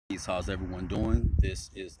How's everyone doing?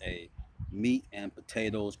 This is a meat and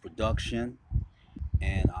potatoes production,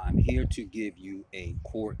 and I'm here to give you a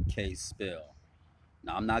court case spill.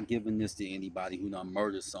 Now, I'm not giving this to anybody who done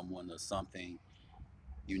murdered someone or something,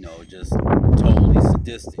 just totally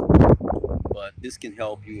sadistic. But this can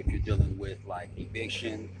help you if you're dealing with like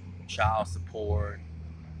eviction, child support,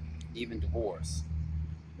 even divorce.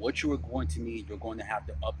 What you are going to need, you're going to have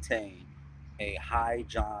to obtain a High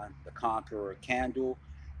John the Conqueror candle.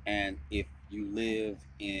 And if you live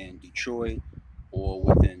in Detroit or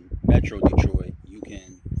within Metro Detroit, you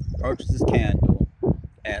can purchase this candle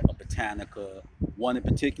at a Botanica. One in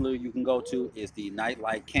particular you can go to is the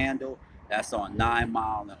Nightlight Candle. That's on 9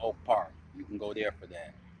 Mile in Oak Park. You can go there for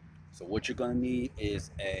that. So what you're going to need is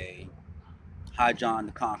a High John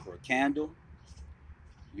the Conqueror candle.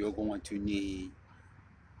 You're going to need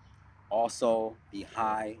also the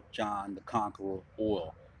High John the Conqueror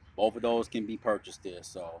oil. Both of those can be purchased there.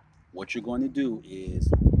 So what you're going to do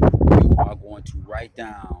is you are going to write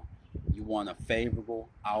down you want a favorable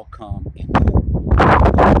outcome in court. You're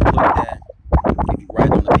going to put that, if you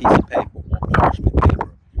write on a piece of paper or parchment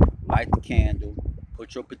paper, light the candle,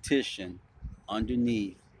 put your petition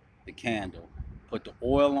underneath the candle, put the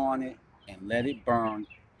oil on it, and let it burn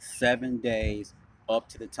 7 days up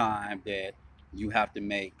to the time that you have to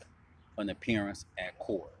make an appearance at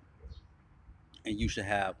court. And you should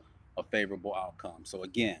have a favorable outcome. So,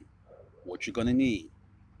 again, what you're going to need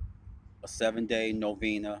a 7 day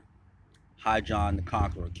novena, High John the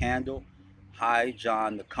Conqueror candle, High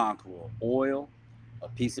John the Conqueror oil, a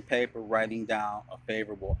piece of paper writing down a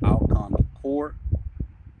favorable outcome in court.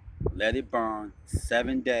 Let it burn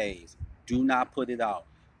 7 days. Do not put it out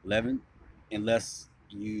 11 unless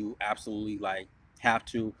you absolutely like have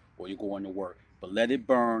to or you're going to work. But let it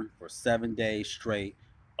burn for 7 days straight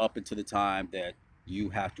up until the time that you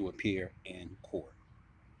have to appear in court.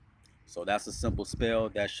 So that's a simple spell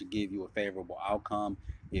that should give you a favorable outcome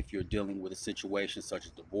if you're dealing with a situation such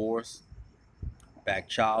as divorce, back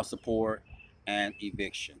child support, and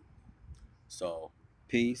eviction. So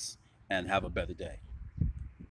peace and have a better day.